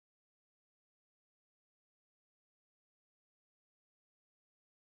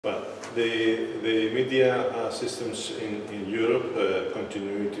The media systems in Europe,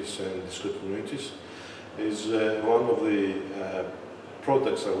 continuities and discontinuities, is one of the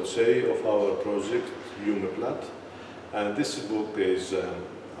products, I would say, of our project EUMEPLAT. And this book is, I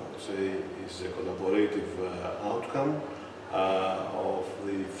would say, is a collaborative outcome of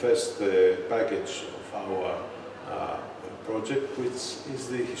the first package of our project, which is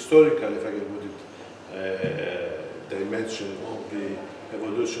the historical, if I can put it, dimension of the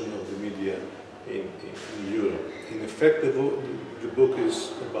evolution of the media in Europe. In effect, the book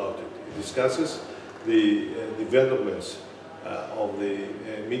is about it. It discusses the developments of the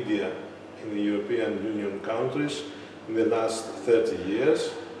media in the European Union countries in the last 30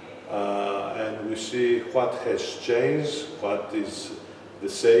 years, and we see what has changed, what is the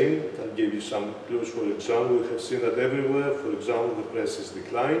same. I'll give you some clues. For example, we have seen that everywhere, for example, the press is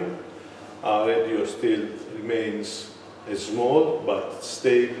declining, radio still remains a small but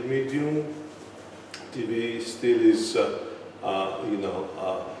stable medium, TV still is,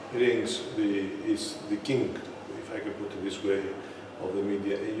 is the king, if I can put it this way, of the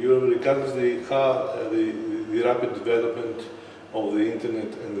media in Europe, regardless the rapid development of the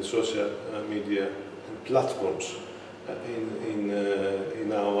internet and the social media and platforms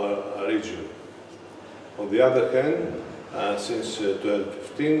in our region. On the other hand, since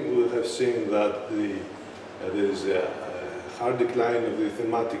 2015, we have seen that there is a hard decline of the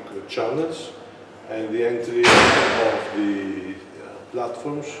thematic channels and the entry of the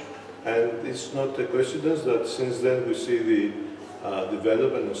platforms. And it's not a coincidence that since then we see the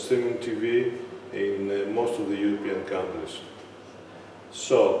development of streaming TV in most of the European countries.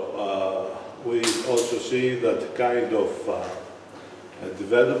 So we also see that kind of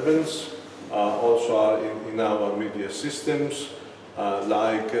developments also are in our media systems,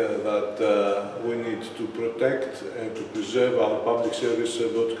 like that we need to protect and to preserve our public service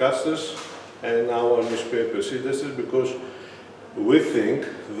broadcasters and our newspapers industry, because we think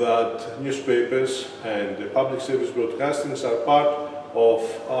that newspapers and public service broadcastings are part of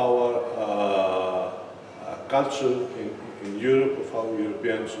our culture in Europe, of our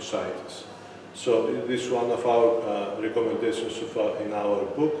European societies. So this is one of our recommendations in our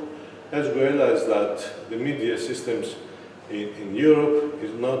book, as well as that the media systems in Europe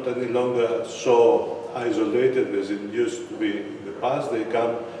is not any longer so isolated as it used to be in the past. They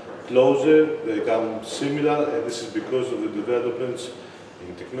come closer, they come similar, and this is because of the developments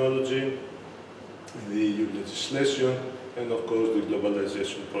in technology, in the EU legislation, and of course the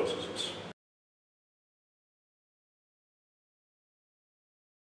globalization processes.